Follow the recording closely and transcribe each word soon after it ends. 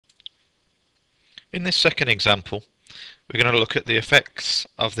In this second example, we're going to look at the effects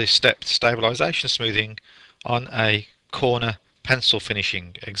of the stepped stabilisation smoothing on a corner pencil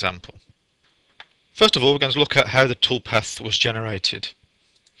finishing example. First of all, we're going to look at how the toolpath was generated.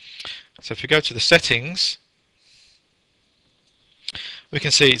 So if we go to the settings, we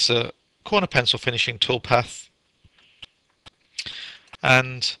can see it's a corner pencil finishing toolpath,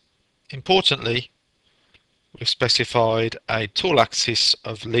 and importantly, we've specified a tool axis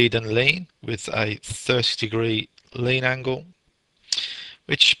of lead and lean with a 30-degree lean angle,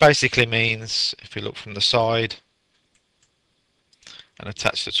 which basically means if we look from the side and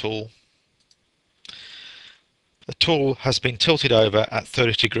attach the tool has been tilted over at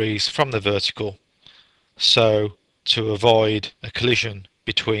 30 degrees from the vertical, so to avoid a collision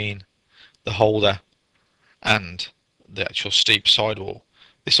between the holder and the actual steep sidewall.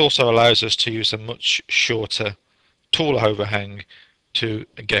 This also allows us to use a much shorter tool overhang to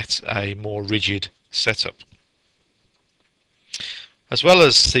get a more rigid setup. As well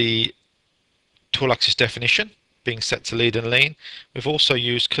as the tool axis definition being set to lead and lean, we've also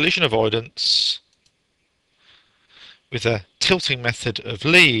used collision avoidance with a tilting method of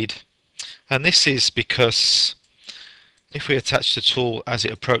lead, and this is because if we attach the tool as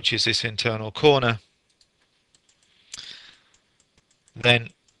it approaches this internal corner, then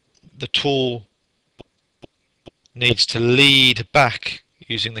the tool needs to lead back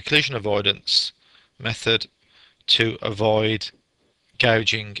using the collision avoidance method to avoid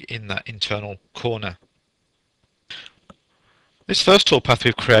gouging in that internal corner. This first toolpath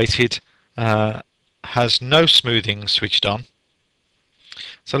we've created has no smoothing switched on.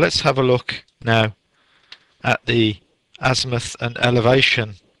 So let's have a look now at the azimuth and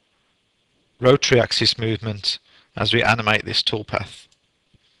elevation rotary axis movement as we animate this toolpath.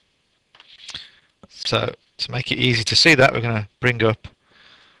 So to make it easy to see that, we're going to bring up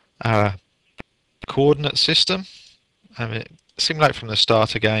our coordinate system and simulate from the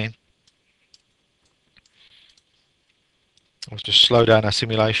start again. We'll just slow down our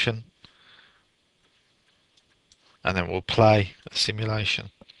simulation and then we'll play the simulation.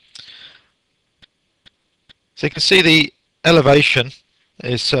 So you can see the elevation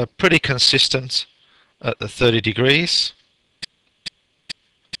is pretty consistent at the 30 degrees,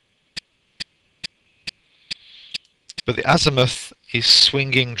 but the azimuth is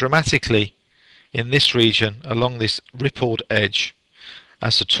swinging dramatically in this region along this rippled edge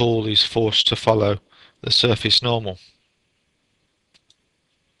as the tool is forced to follow the surface normal.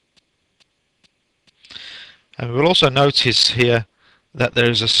 And we'll also notice here that there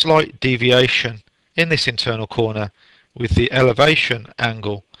is a slight deviation in this internal corner with the elevation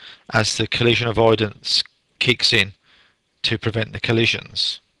angle as the collision avoidance kicks in to prevent the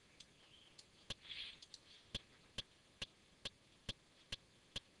collisions.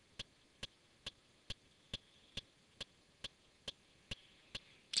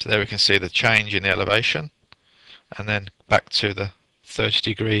 So there we can see the change in the elevation and then back to the 30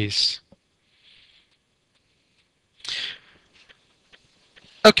 degrees.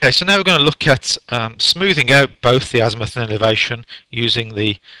 Okay, so now we're going to look at smoothing out both the azimuth and elevation using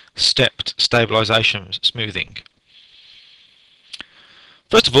the stepped stabilisation smoothing.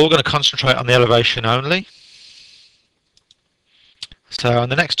 First of all, we're going to concentrate on the elevation only. So on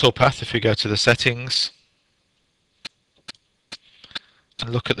the next toolpath, if we go to the settings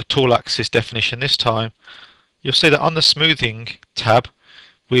and look at the tool axis definition this time, you'll see that on the smoothing tab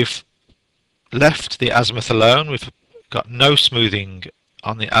we've left the azimuth alone. We've got no smoothing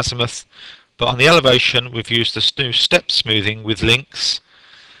on the azimuth, but on the elevation we've used this new step smoothing with links,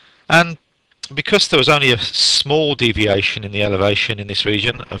 and because there was only a small deviation in the elevation in this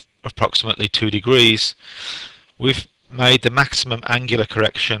region of approximately 2 degrees, we've made the maximum angular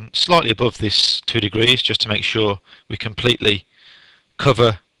correction slightly above this 2 degrees just to make sure we completely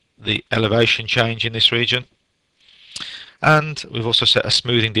cover the elevation change in this region, and we've also set a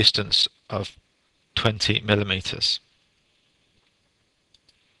smoothing distance of 20 millimeters.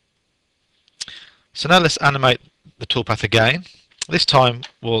 So now let's animate the toolpath again. This time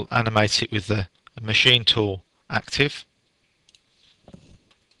we'll animate it with the machine tool active.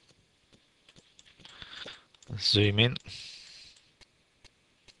 Zoom in.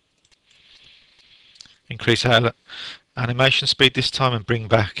 Increase our animation speed this time and bring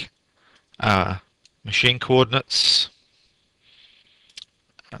back our machine coordinates.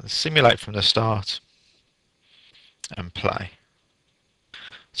 And simulate from the start and play.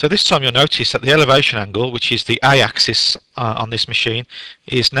 So this time you'll notice that the elevation angle, which is the A-axis on this machine,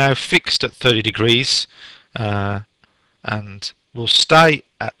 is now fixed at 30 degrees and will stay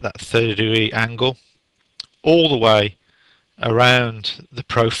at that 30 degree angle all the way around the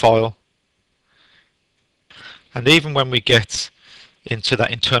profile And even when we get into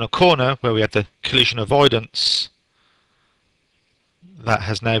that internal corner where we had the collision avoidance, that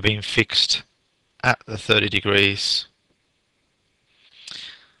has now been fixed at the 30 degrees.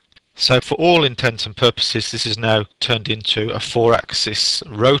 So for all intents and purposes, this is now turned into a 4-axis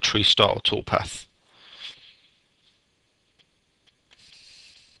rotary style toolpath.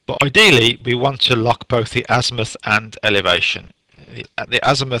 But ideally, we want to lock both the azimuth and elevation. The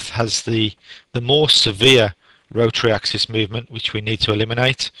azimuth has the more severe rotary axis movement, which we need to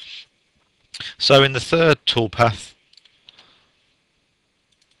eliminate. So in the third toolpath,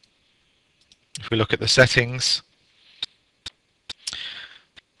 if we look at the settings,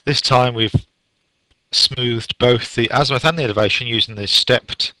 this time we've smoothed both the azimuth and the elevation using the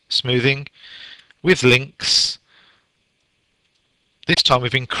stepped smoothing with links. This time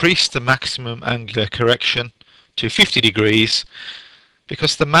we've increased the maximum angular correction to 50 degrees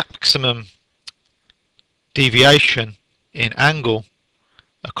because the maximum deviation in angle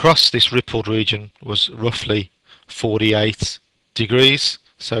across this rippled region was roughly 48 degrees,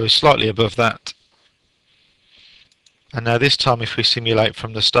 so it's slightly above that. And now this time, if we simulate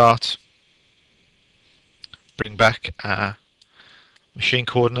from the start, bring back our machine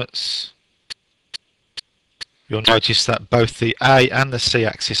coordinates, you'll notice that both the A and the C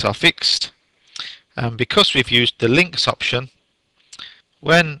axis are fixed. And because we've used the links option,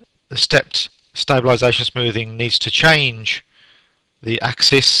 when the stepped stabilisation smoothing needs to change the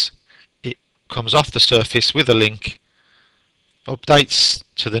axis, it comes off the surface with a link, updates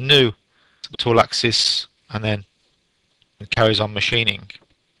to the new tool axis, and then carries on machining.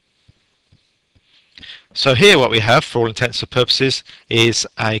 So here what we have, for all intents and purposes, is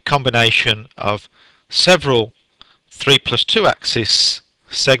a combination of several 3+2 axis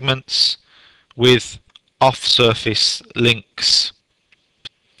segments with off-surface links.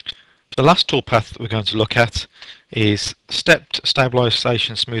 The last toolpath that we're going to look at is stepped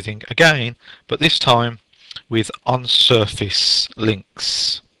stabilisation smoothing again, but this time with on-surface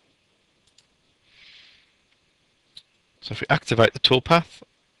links. So if we activate the toolpath,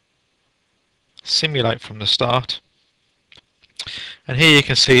 simulate from the start, and here you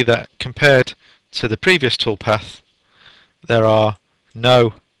can see that compared to the previous toolpath, there are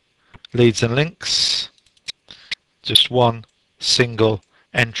no leads and links, just one single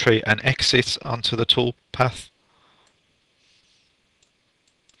entry and exit onto the toolpath.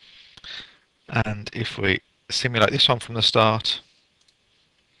 And if we simulate this one from the start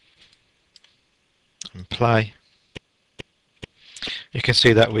and play, you can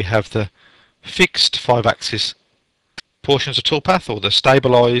see that we have the fixed 5-axis portions of toolpath, or the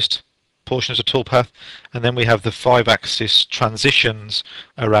stabilised portions of toolpath, and then we have the 5-axis transitions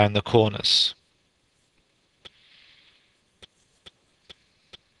around the corners.